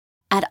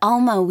At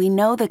Alma, we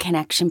know the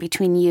connection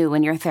between you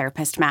and your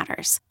therapist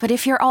matters. But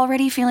if you're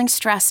already feeling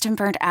stressed and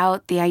burnt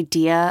out, the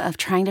idea of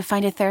trying to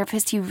find a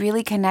therapist you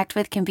really connect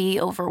with can be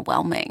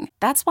overwhelming.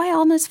 That's why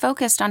Alma's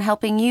focused on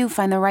helping you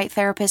find the right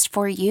therapist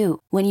for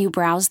you. When you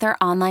browse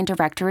their online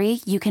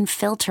directory, you can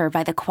filter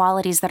by the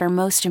qualities that are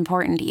most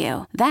important to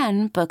you.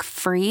 Then book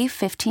free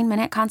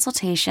 15-minute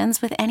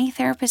consultations with any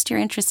therapist you're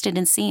interested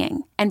in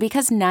seeing. And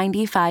because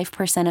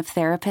 95% of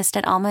therapists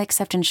at Alma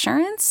accept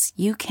insurance,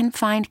 you can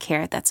find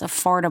care that's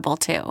affordable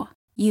too.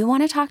 You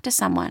want to talk to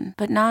someone,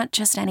 but not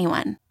just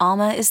anyone.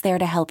 Alma is there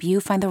to help you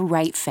find the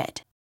right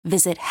fit.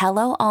 Visit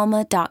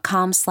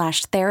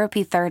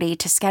helloalma.com/therapy30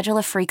 to schedule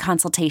a free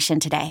consultation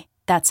today.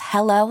 That's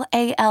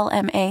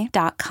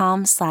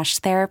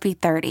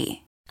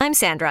helloalma.com/therapy30. I'm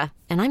Sandra,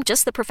 and I'm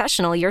just the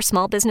professional your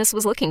small business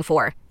was looking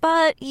for.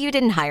 But you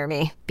didn't hire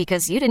me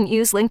because you didn't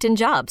use LinkedIn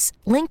Jobs.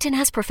 LinkedIn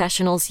has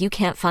professionals you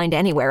can't find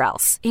anywhere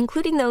else,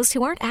 including those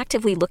who aren't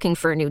actively looking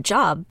for a new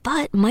job,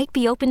 but might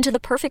be open to the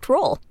perfect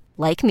role,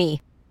 like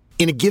me.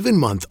 In a given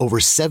month, over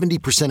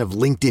 70% of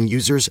LinkedIn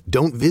users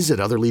don't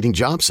visit other leading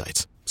job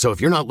sites. So if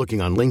you're not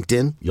looking on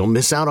LinkedIn, you'll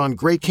miss out on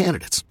great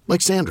candidates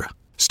like Sandra.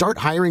 Start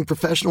hiring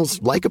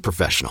professionals like a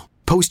professional.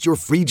 Post your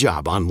free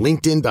job on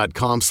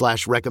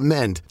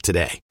linkedin.com/recommend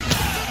today.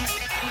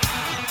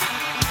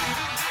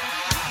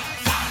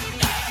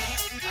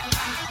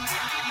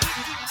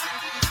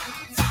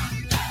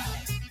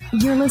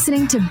 You're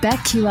listening to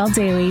BetQL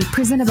Daily,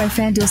 presented by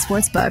FanDuel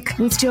Sportsbook,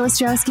 with Joe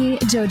Ostrowski,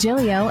 Joe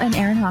Giglio, and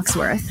Aaron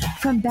Hawksworth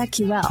from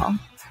BetQL.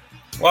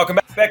 Welcome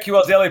back to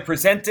BetQL Daily,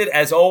 presented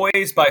as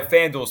always by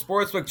FanDuel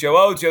Sportsbook.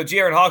 Joe G,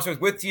 Aaron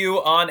Hawksworth with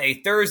you on a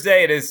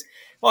Thursday. It's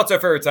our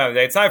favorite time of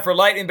day. It's time for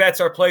lightning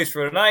bets, our plays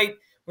for tonight.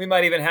 We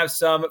might even have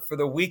some for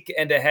the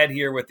weekend ahead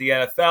here with the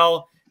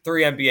NFL,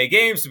 3 NBA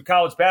games, some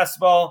college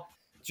basketball.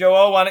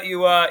 Joe, why don't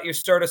you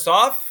start us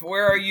off?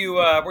 Where are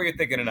you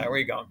thinking tonight? Where are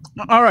you going?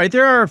 All right,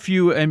 there are a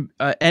few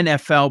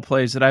NFL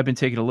plays that I've been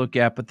taking a look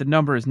at, but the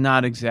number is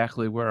not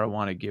exactly where I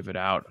want to give it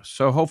out.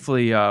 So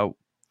hopefully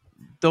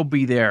they'll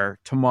be there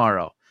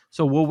tomorrow.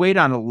 So we'll wait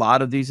on a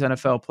lot of these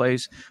NFL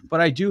plays,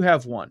 but I do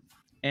have one,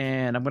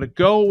 and I'm going to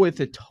go with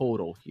a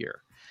total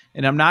here.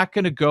 And I'm not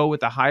going to go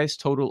with the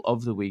highest total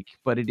of the week,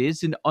 but it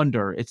is an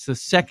under. It's the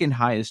second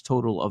highest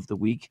total of the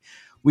week.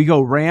 We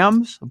go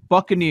Rams,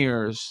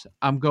 Buccaneers.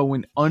 I'm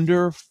going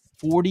under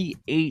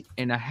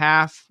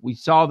 48.5. We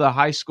saw the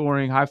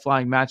high-scoring,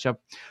 high-flying matchup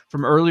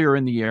from earlier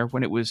in the year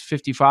when it was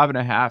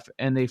 55.5,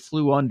 and they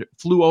flew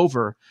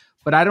over.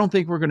 But I don't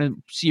think we're going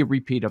to see a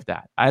repeat of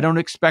that. I don't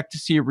expect to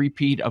see a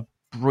repeat of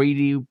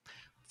Brady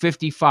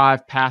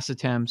 55 pass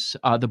attempts.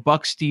 The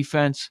Bucs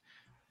defense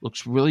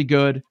looks really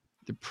good.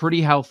 They're pretty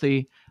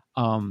healthy.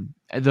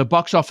 The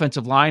Bucs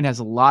offensive line has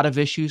a lot of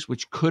issues,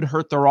 which could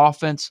hurt their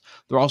offense.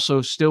 They're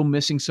also still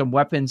missing some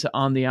weapons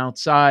on the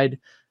outside.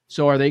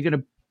 So are they going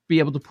to be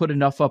able to put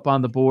enough up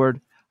on the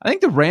board? I think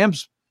the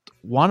Rams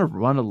want to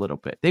run a little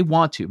bit. They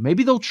want to.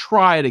 Maybe they'll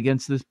try it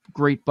against this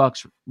great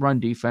Bucs run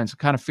defense,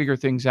 kind of figure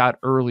things out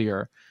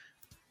earlier.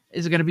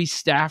 Is it going to be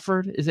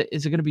Stafford? Is it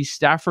going to be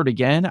Stafford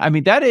again? I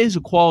mean, that is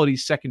a quality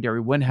secondary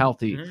when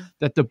healthy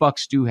that the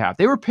Bucs do have.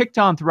 They were picked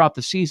on throughout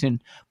the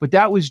season, but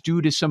that was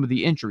due to some of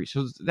the injuries.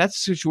 So that's a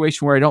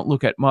situation where I don't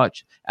look at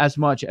as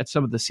much at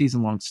some of the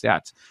season-long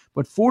stats.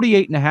 But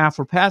 48.5,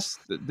 we're past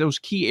those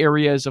key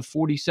areas of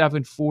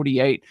 47,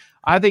 48.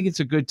 I think it's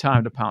a good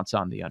time to pounce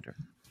on the under.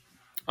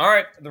 All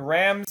right, the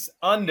Rams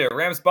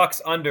Bucs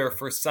under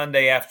for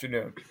Sunday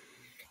afternoon.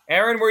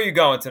 Aaron, where are you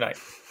going tonight?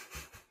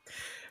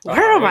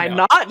 Where am I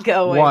not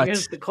going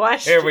is the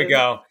question. Here we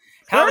go.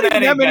 How many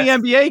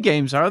NBA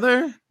games are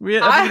there?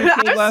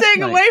 I'm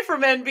staying away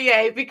from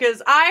NBA because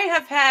I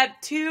have had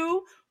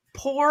 2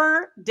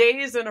 poor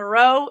days in a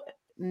row.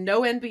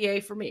 No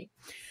NBA for me.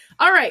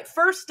 All right,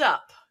 first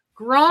up,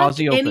 Gronk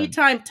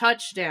anytime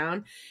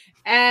touchdown.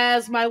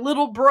 As my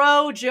little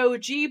bro Joe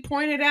G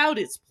pointed out,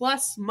 it's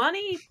plus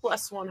money,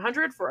 plus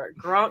 100 for a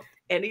Gronk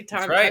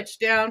anytime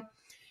touchdown.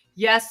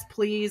 Yes,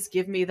 please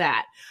give me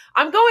that.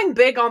 I'm going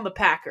big on the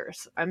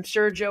Packers. I'm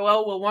sure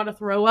Joel will want to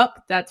throw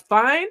up. That's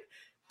fine.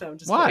 No, I'm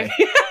just Why?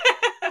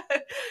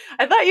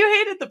 I thought you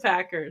hated the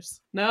Packers.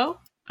 No?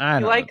 I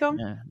don't like them?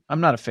 Yeah. I'm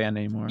not a fan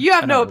anymore. You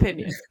have no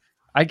opinion.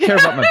 I care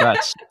about my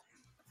bets.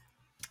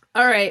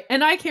 All right,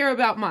 and I care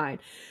about mine.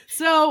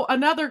 So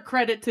another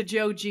credit to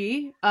Joe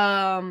G.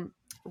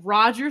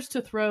 Rodgers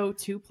to throw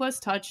 2+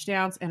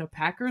 touchdowns and a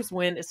Packers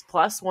win is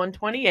plus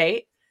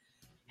 128.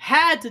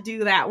 Had to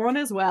do that one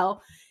as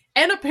well.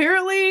 And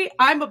apparently,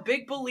 I'm a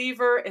big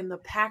believer in the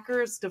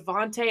Packers,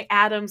 Davante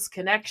Adams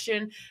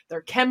connection.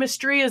 Their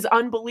chemistry is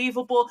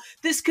unbelievable.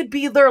 This could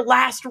be their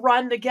last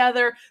run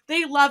together.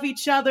 They love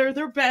each other.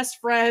 They're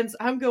best friends.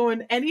 I'm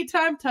going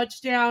anytime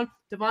touchdown.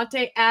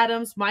 Davante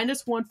Adams,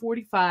 minus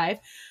 145.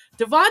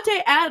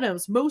 Davante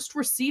Adams, most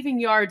receiving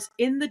yards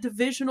in the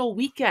divisional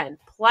weekend,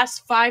 plus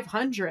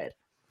 500.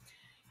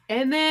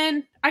 And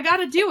then I got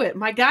to do it.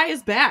 My guy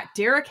is back,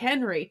 Derrick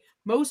Henry.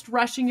 Most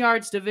rushing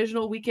yards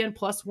divisional weekend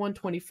plus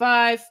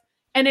 125.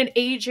 and an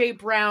AJ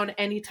Brown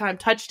anytime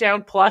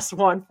touchdown plus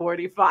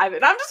 145.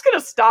 And I'm just going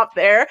to stop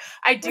there.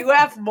 I do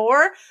have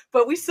more,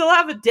 but we still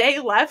have a day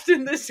left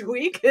in this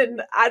week,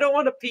 and I don't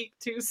want to peak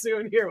too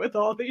soon here with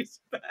all these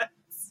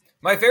bets.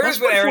 My favorite is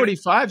when Aaron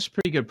 145 is a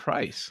pretty good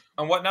price.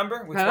 On what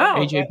number? Which Oh.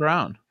 one? AJ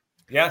Brown.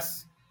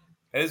 Yes.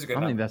 It is a I good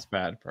don't number. think that's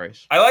bad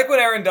price. I like when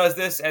Aaron does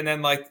this, and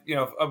then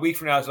a week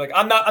from now, it's like,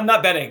 I'm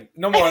not betting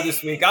no more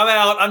this week. I'm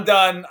out. I'm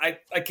done.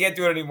 I can't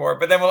do it anymore.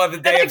 But then we'll have the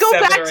day And I of go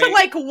 7 back or to 8.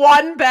 like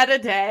one bet a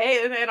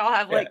day, and then I'll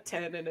have like Yeah.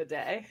 10 in a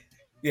day.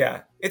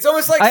 Yeah, it's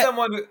almost like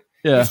someone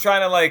who's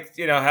trying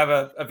to have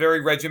a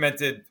very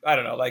regimented, I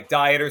don't know, like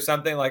diet or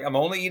something. Like I'm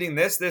only eating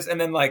this, and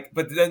then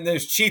but then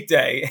there's cheat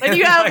day, And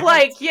you have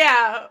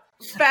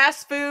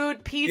fast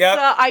food,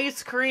 pizza,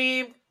 ice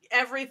cream,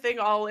 everything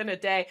all in a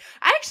day.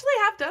 I actually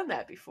have done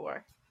that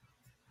before.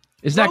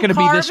 Is that going to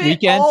be this Low carb it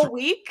weekend? all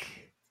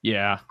week?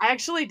 Yeah. I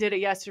actually did it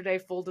yesterday,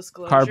 full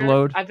disclosure. Carb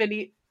load? I've been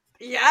eating.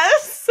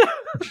 Yes.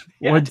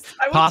 What,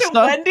 I went pasta? to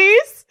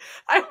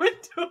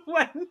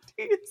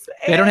Wendy's.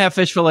 They don't have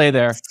fish fillet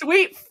there.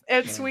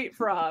 Sweet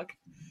Frog.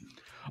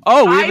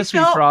 Oh, we have I a sweet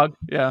felt- frog.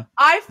 Yeah.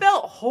 I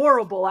felt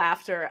horrible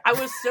after. I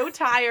was so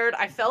tired.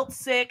 I felt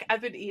sick.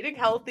 I've been eating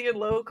healthy and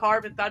low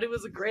carb and thought it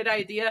was a great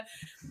idea.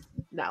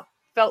 No,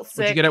 felt sick.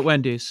 What'd you get at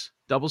Wendy's?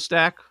 Double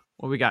stack?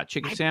 What we got?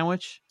 Chicken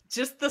sandwich?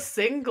 Just the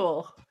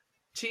single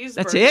cheeseburger.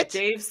 That's it?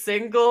 Dave's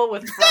single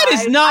with fries. That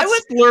is not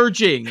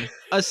splurging.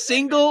 A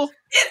single?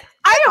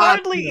 I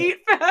hardly eat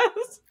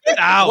fast. Get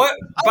out. What?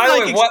 I'm By the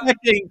like way, what?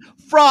 expecting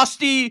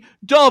frosty,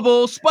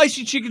 double,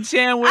 spicy chicken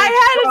sandwich. I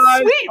had fries, a all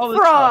sweet this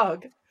stuff.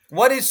 frog.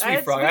 What is I Sweet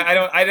had Frog? sweet-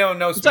 I don't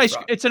know. Sweet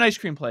Frog. It's an ice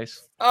cream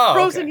place. Oh,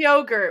 Frozen okay.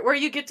 yogurt where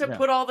you get to Yeah.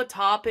 put all the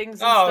toppings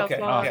and Oh, stuff okay.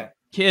 on. Okay.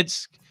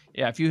 Kids,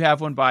 yeah, if you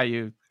have one by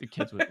you, the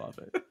kids would love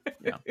it.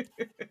 Yeah.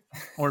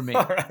 Or me.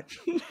 All right.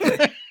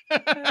 I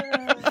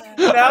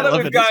Now that love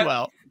we've it got as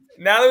well.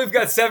 Now that we've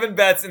got 7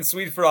 bets and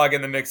Sweet Frog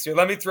in the mix here,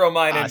 let me throw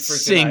mine in A for tonight.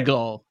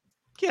 single.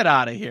 Get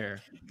out of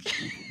here.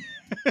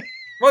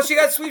 Well, she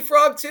got Sweet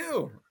Frog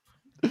too.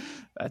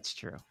 That's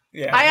true.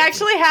 Yeah. I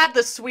actually had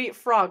the sweet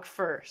frog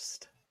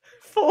first.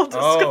 Full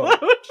Oh.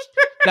 disclosure.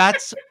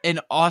 That's an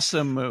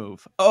awesome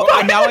move. Oh,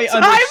 By now the I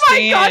time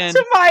I got understand.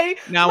 to my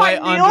Now my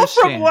I meal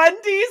from understand.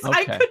 Wendy's,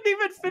 I Okay. couldn't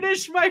even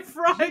finish my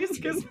fries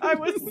because I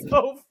was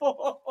so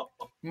full.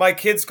 My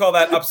kids call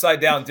that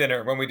upside down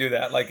dinner when we do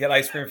that. Like get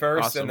ice cream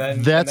first Awesome. and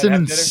then That's and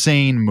an then have dinner.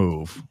 insane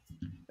move.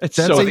 It's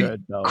That's so a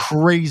good, though.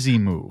 crazy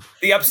move.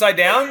 The upside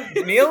down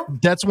meal?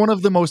 That's one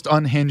of the most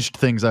unhinged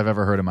things I've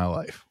ever heard in my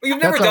life. Well,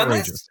 you've never That's done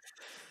outrageous. this?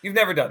 You've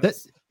never done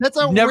this? That's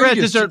outrageous. Never had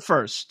dessert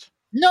first.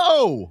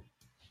 No.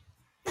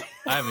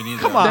 I haven't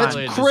either. Come I'm on. not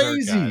really a That's dessert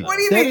crazy. guy, though. What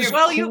do you That mean? is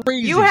Well, you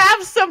crazy.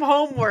 have some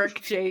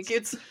homework, Jake.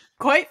 It's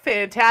quite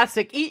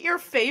fantastic. Eat your No,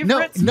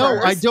 favorites. no,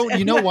 I first, don't. You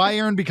and know then- why,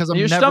 Aaron? Because I'm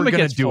Your never stomach going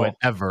to gets do full. it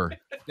ever.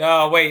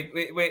 No, wait.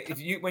 If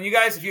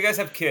you guys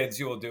have kids,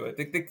 you will do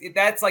it.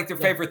 That's like their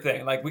favorite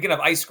thing. Like we can have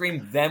ice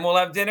cream, then we'll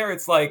have dinner.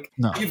 It's like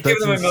No, you've that's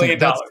given them $1 million.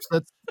 insane.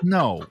 That's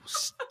no.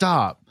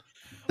 Stop.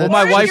 Well, That's-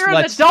 my Or if wife you're an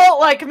lets- adult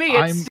like me, it's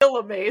I'm- still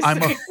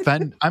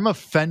amazing. I'm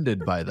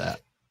offended by that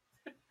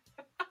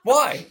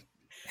Why?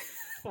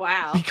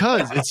 Wow.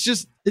 because it's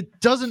just it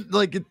doesn't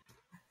like it.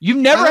 You've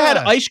never had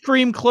Ah. ice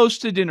cream close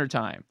to dinner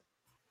time.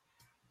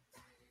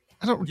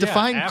 I don't Yeah,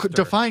 define after.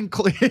 define.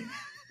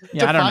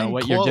 Yeah, I don't know Define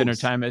what your dinner close.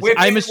 time is. With-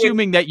 I'm with-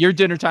 assuming that your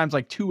dinner time's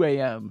like 2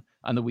 a.m.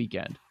 on the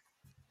weekend.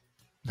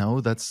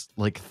 No, that's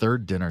like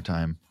third dinner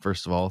time.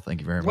 First of all,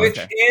 thank you very much.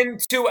 Within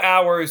 2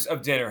 hours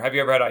of dinner, have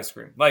you ever had ice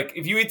cream? Like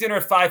if you eat dinner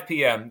at 5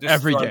 p.m. just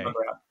Every throw a day. number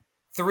out.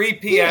 3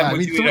 p.m. Yeah, I would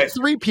mean, you eat ice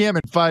cream? 3 p.m.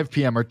 and 5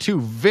 p.m. are two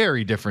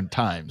very different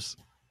times.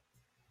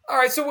 All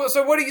right, so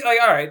what do you like?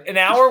 All right, an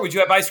hour? Would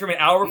you have ice cream an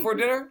hour before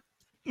dinner?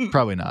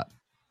 Probably not.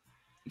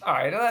 All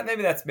right,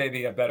 that's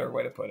maybe a better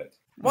way to put it.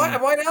 Why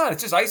not?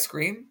 It's just ice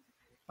cream.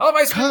 I'll have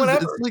ice cream Because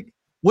whenever. it's like,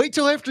 wait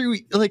till after you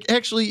like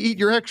actually eat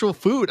your actual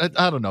food.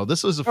 I don't know.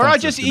 This is Or I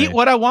offensive just to eat me.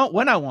 what I want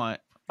when I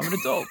want. I'm an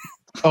adult.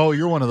 Oh,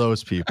 you're one of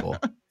those people.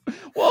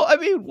 Well, I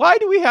mean, why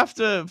do we have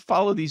to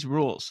follow these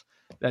rules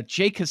that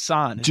Jake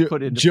Hassan has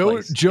put into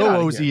place? Get Joe out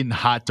of O's here. eating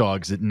hot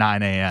dogs at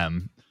 9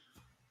 a.m.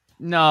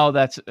 No, no.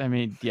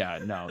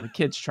 The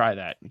kids try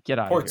that. Get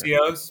out of here.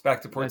 Portillo's,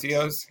 back to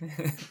Portillo's.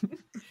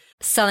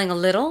 Selling a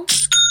little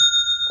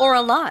or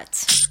a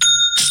lot?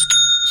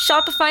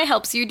 Shopify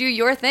helps you do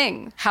your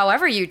thing,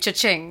 however you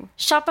cha-ching.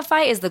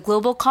 Shopify is the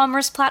global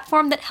commerce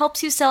platform that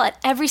helps you sell at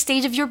every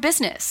stage of your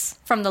business.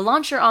 From the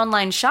launch your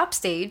online shop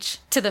stage,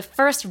 to the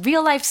first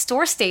real-life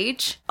store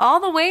stage, all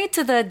the way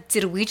to the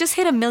did we just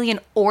hit 1 million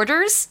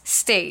orders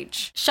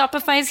stage.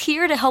 Shopify's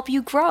here to help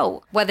you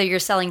grow. Whether you're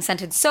selling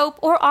scented soap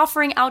or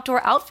offering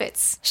outdoor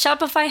outfits,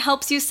 Shopify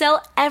helps you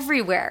sell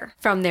everywhere.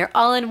 From their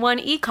all-in-one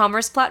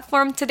e-commerce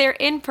platform to their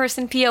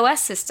in-person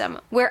POS system.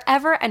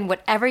 Wherever and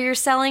whatever you're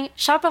selling,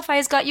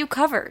 Shopify's got got you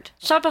covered.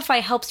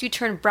 Shopify helps you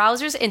turn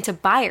browsers into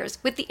buyers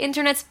with the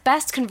internet's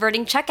best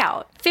converting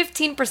checkout.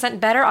 15%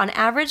 better on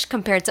average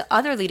compared to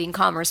other leading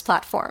commerce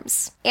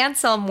platforms. And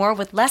sell more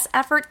with less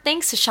effort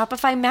thanks to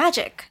Shopify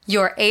Magic,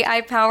 your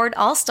AI-powered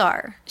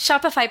all-star.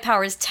 Shopify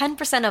powers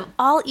 10% of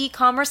all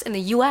e-commerce in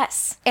the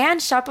U.S.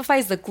 And Shopify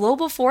is the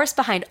global force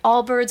behind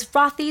Allbirds,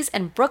 Rothy's,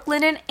 and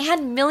Brooklinen,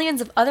 and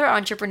millions of other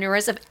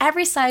entrepreneurs of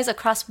every size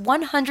across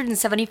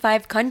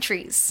 175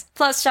 countries.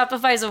 Plus,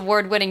 Shopify's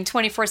award-winning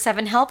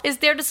 24/7 help is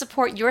there to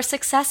support your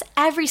success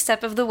every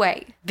step of the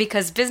way.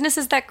 Because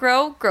businesses that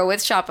grow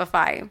with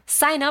Shopify.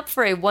 Sign up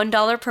for a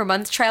 $1 per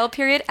month trial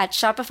period at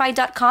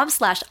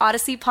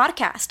shopify.com/Odyssey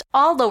Podcast,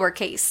 all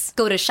lowercase.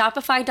 Go to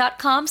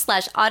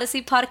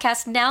shopify.com/Odyssey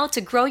Podcast now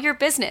to grow your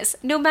business,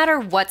 no matter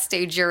what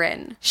stage you're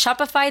in.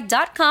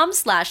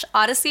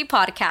 Shopify.com/Odyssey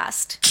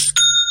Podcast.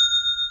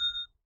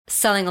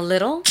 Selling a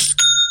little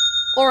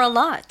or a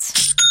lot?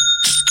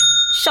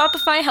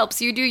 Shopify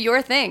helps you do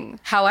your thing,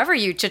 however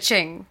you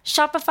cha-ching.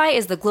 Shopify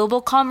is the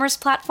global commerce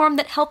platform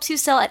that helps you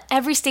sell at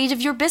every stage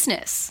of your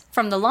business.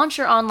 From the launch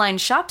your online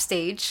shop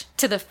stage,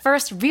 to the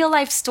first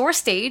real-life store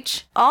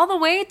stage, all the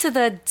way to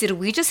the did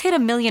we just hit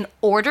 1 million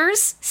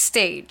orders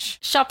stage.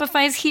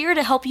 Shopify is here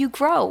to help you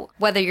grow.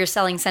 Whether you're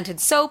selling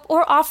scented soap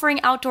or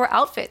offering outdoor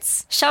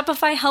outfits,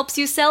 Shopify helps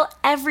you sell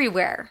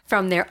everywhere.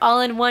 From their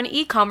all-in-one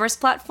e-commerce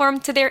platform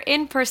to their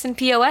in-person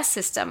POS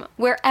system,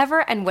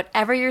 wherever and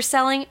whatever you're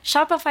selling,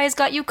 Shopify's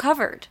got you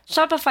covered.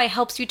 Shopify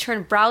helps you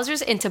turn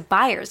browsers into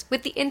buyers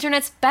with the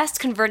internet's best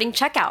converting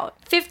checkout.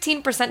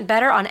 15%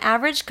 better on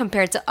average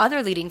compared to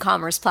other leading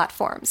commerce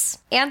platforms.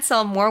 And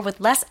sell more with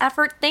less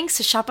effort thanks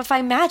to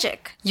Shopify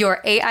Magic, your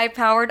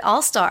AI-powered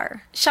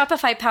all-star.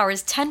 Shopify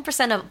powers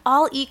 10% of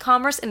all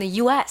e-commerce in the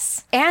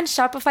U.S. And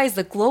Shopify is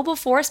the global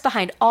force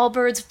behind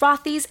Allbirds,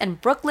 Rothy's,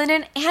 and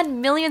Brooklinen,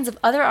 and millions of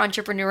other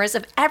entrepreneurs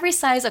of every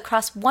size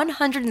across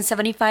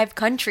 175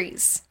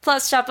 countries.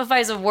 Plus,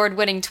 Shopify's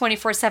award-winning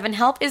 24/7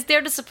 help is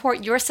there to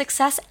support your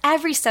success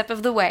every step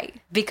of the way.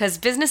 Because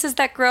businesses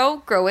that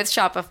grow with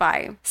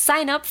Shopify.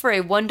 Sign up for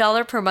a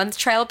 $1 per month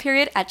trial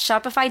period at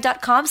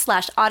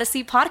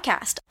shopify.com/Odyssey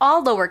Podcast,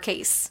 all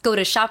lowercase. Go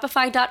to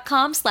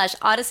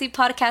shopify.com/Odyssey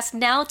Podcast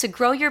now to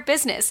grow your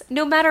business,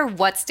 no matter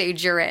what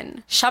stage you're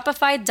in.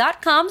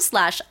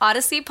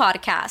 Shopify.com/Odyssey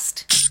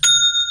Podcast.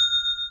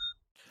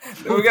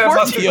 We got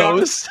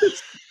Portillo's.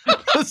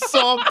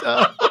 Soft.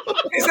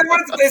 Isn't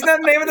that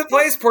the name of the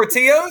place?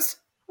 Portillo's?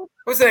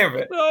 What's the name of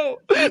it? No,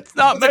 it's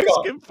not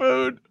Mexican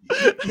food.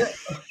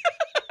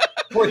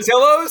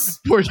 Portillo's?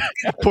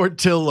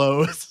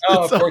 Portillo's.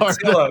 Oh,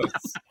 Portillo's.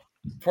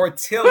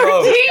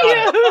 Portillo's.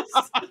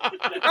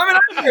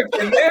 I've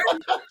been there.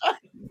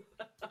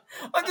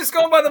 I'm just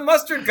going by the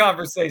mustard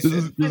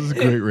conversation. This is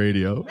great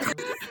radio.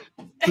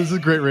 This is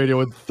great radio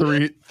when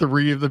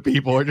three of the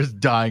people are just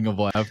dying of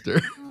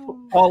laughter.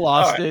 Paul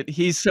lost it.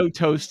 He's so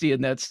toasty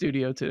in that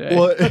studio today.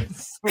 Well,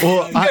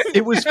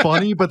 it was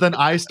funny, but then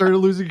I started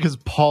losing because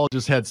Paul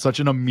just had such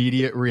an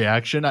immediate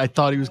reaction. I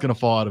thought he was going to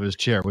fall out of his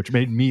chair, which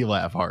made me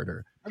laugh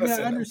harder.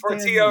 Listen,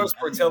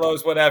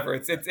 Portillo's, whatever.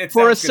 It's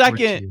for a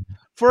second.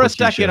 For a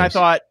second, I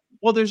thought,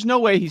 well, there's no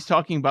way he's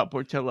talking about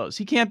Portillo's.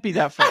 He can't be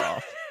that far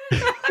off.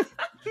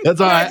 That's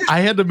why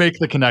I had to make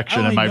the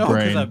connection in my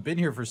brain. I've been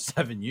here for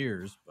 7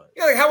 years. But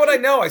yeah, like, how would I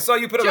know? I saw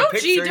you put up a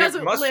picture. Joe G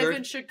doesn't live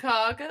in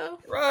Chicago,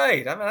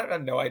 right? I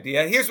have no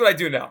idea. Here's what I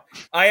do know.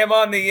 I am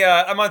on the.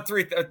 I'm on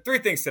three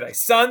things today.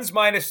 Suns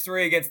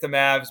 -3 against the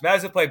Mavs.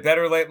 Mavs have played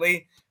better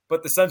lately,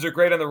 but the Suns are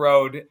great on the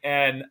road,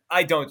 and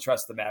I don't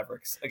trust the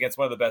Mavericks against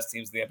one of the best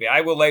teams in the NBA.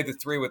 I will lay the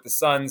 3 with the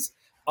Suns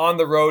on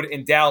the road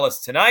in Dallas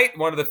tonight.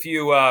 One of the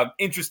few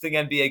interesting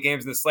NBA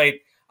games in the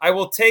slate. I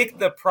will take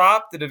the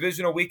prop, the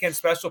divisional weekend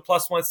special,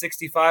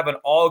 +165 on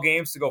all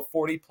games to go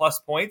 40+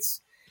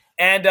 points.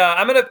 And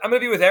I'm gonna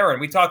be with Aaron.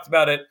 We talked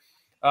about it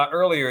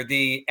earlier.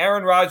 The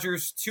Aaron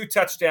Rodgers 2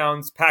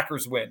 touchdowns,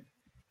 Packers win,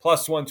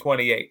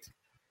 +128.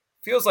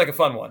 Feels like a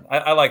fun one.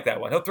 I like that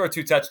one. He'll throw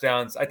 2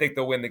 touchdowns. I think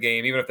they'll win the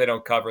game, even if they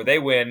don't cover. They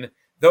win.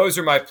 Those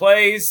are my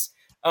plays.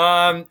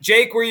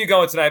 Jake, where are you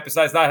going tonight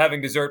besides not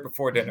having dessert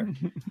before dinner?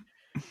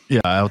 Yeah,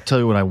 I'll tell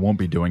you what I won't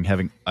be doing,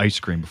 having ice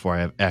cream before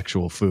I have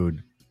actual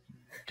food.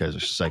 You guys are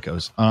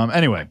psychos.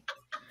 Anyway,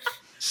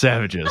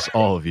 savages,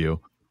 all of you.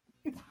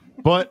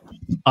 But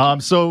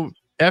so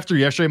after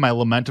yesterday, my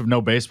lament of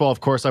no baseball, of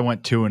course, I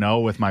went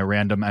 2-0 with my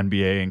random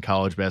NBA and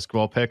college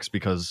basketball picks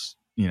because,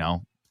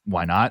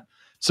 why not?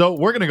 So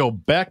we're going to go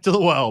back to the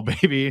well,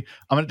 baby.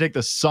 I'm going to take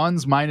the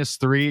Suns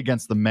 -3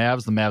 against the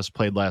Mavs. The Mavs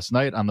played last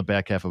night on the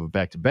back half of a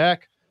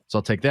back-to-back. So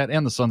I'll take that.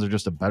 And the Suns are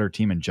just a better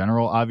team in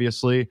general,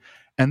 obviously.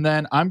 And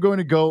then I'm going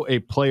to go a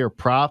player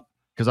prop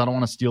because I don't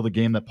want to steal the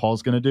game that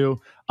Paul's going to do.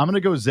 I'm going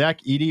to go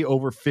Zach Edey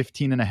over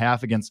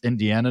 15.5 against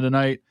Indiana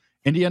tonight.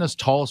 Indiana's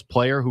tallest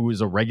player, who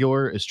is a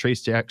regular, is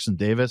Trace Jackson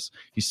Davis.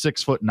 He's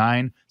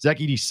 6'9". Zach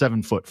Edey's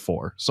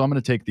 7'4". So I'm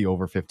going to take the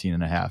over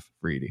 15.5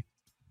 for Edey.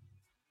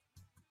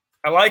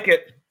 I like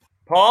it.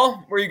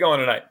 Paul, where are you going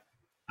tonight?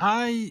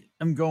 I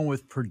am going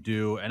with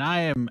Purdue, and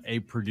I am a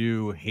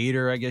Purdue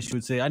hater, I guess you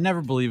would say. I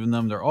never believe in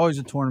them. They're always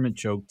a tournament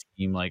choke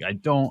team. I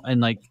don't,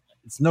 and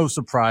it's no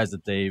surprise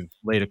that they've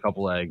laid a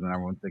couple eggs and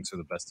everyone thinks they're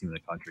the best team in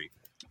the country.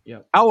 Yeah.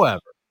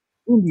 However,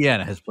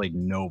 Indiana has played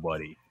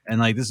nobody. And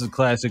like this is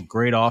classic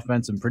great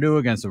offense in Purdue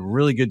against a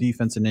really good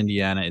defense in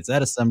Indiana. It's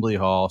at Assembly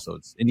Hall, so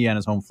it's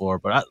Indiana's home floor.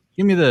 But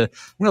I'm going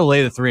to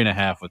lay the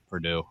 3.5 with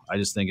Purdue. I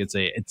just think it's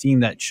a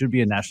team that should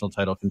be a national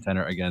title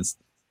contender against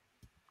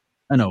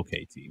an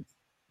okay team.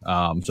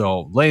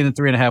 So laying the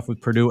 3.5 with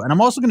Purdue. And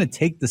I'm also going to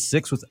take the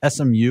 6 with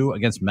SMU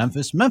against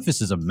Memphis.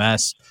 Memphis is a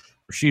mess.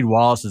 Rasheed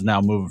Wallace is now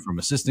moving from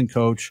assistant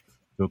coach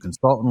to a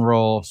consultant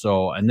role.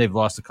 And they've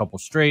lost a couple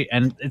straight.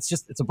 And it's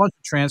a bunch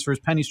of transfers.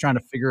 Penny's trying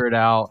to figure it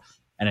out.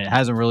 And it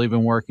hasn't really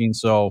been working.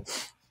 So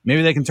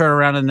maybe they can turn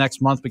around in the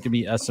next month. But it could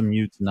be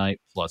SMU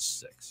tonight plus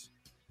 6.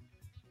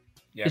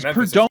 Yeah, is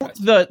Purdue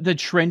the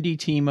trendy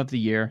team of the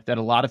year that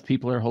a lot of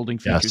people are holding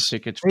futures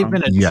tickets from? They've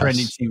been a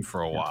trendy team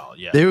for a while.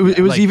 Yeah, it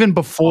was even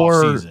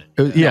before. It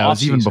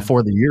was even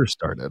before the year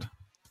started.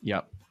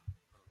 Yep.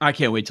 I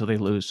can't wait till they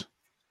lose.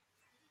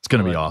 It's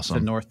going to be awesome.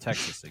 To North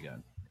Texas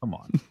again. Come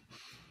on.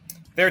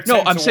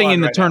 I'm saying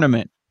in the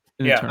tournament.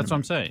 That's what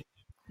I'm saying.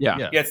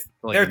 Yeah. Yes,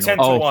 they're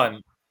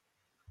 10-1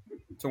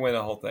 to win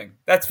the whole thing.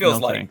 That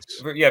feels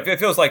it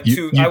feels like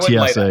two.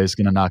 UTSA is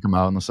going to knock them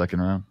out in the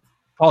second round.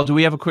 Paul, do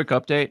we have a quick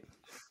update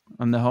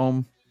on the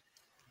home?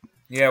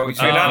 Yeah, you're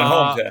not at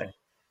home today.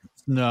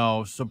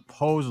 No,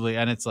 supposedly,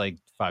 and it's like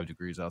 5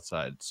 degrees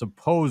outside.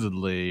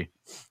 Supposedly,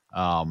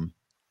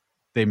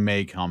 they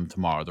may come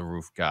tomorrow. The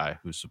roof guy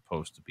who's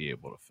supposed to be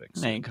able to fix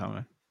it. They ain't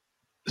coming.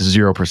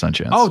 0%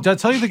 chance. Oh, did I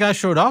tell you the guy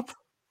showed up?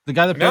 The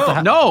guy that built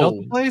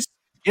the place?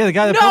 Yeah, the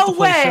guy that built the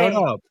place showed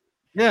up.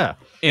 Yeah.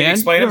 And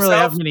he didn't really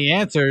have many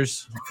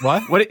answers.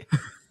 What?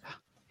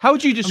 How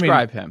would you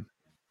describe him?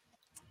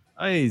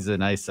 He's a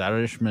nice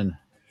Irishman,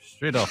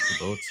 straight off the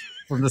boat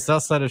from the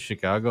south side of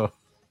Chicago.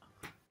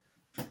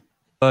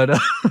 But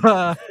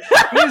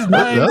he's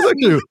nice.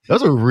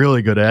 That's a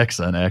really good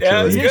accent,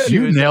 actually. Yeah,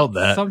 you nailed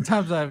that.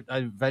 Sometimes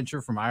I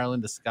venture from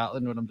Ireland to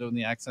Scotland when I'm doing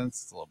the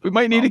accents. It's a little bit we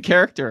might need a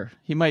character.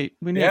 We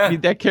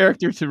need that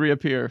character to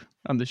reappear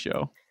on the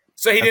show.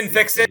 So he didn't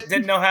fix it?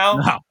 Didn't know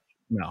how?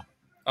 No.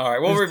 All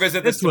right, we'll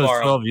revisit this was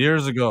tomorrow. 12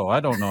 years ago. I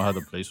don't know how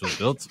the place was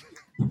built.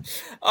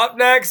 Up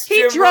next,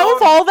 he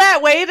drove all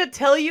that way to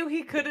tell you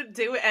he couldn't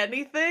do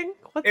anything.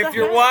 If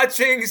you're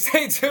watching,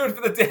 stay tuned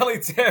for the Daily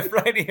Tip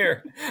right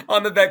here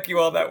on the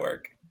BetQL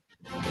Network.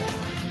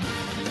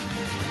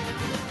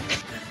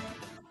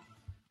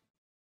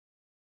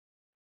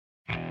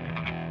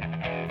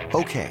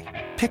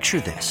 Okay,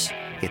 picture this.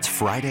 It's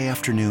Friday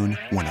afternoon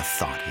when a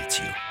thought hits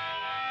you.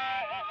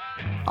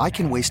 I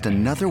can waste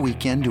another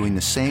weekend doing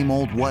the same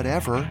old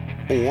whatever,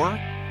 or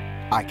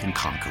I can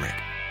conquer it.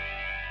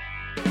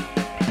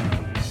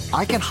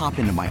 I can hop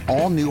into my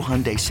all-new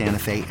Hyundai Santa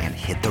Fe and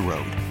hit the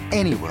road.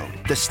 Any road.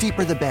 The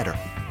steeper, the better.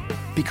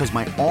 Because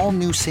my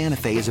all-new Santa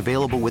Fe is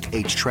available with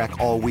H-Track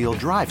all-wheel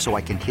drive, so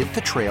I can hit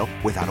the trail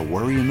without a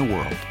worry in the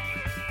world.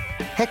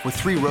 Heck, with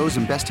 3 rows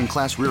and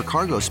best-in-class rear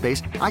cargo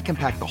space, I can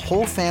pack the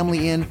whole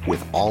family in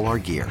with all our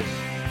gear.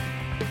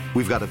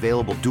 We've got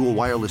available dual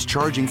wireless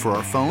charging for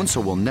our phones,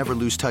 so we'll never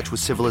lose touch with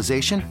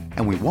civilization,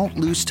 and we won't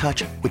lose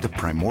touch with the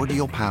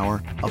primordial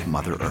power of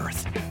Mother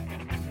Earth.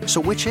 So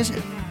which is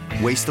it?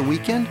 Waste the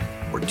weekend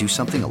or do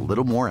something a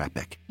little more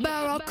epic?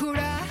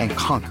 And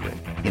conquer it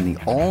in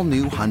the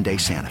all-new Hyundai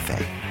Santa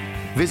Fe.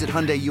 Visit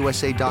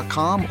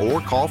HyundaiUSA.com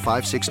or call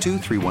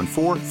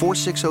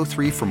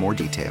 562-314-4603 for more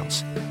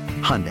details.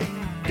 Hyundai,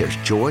 there's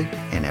joy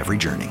in every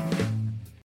journey.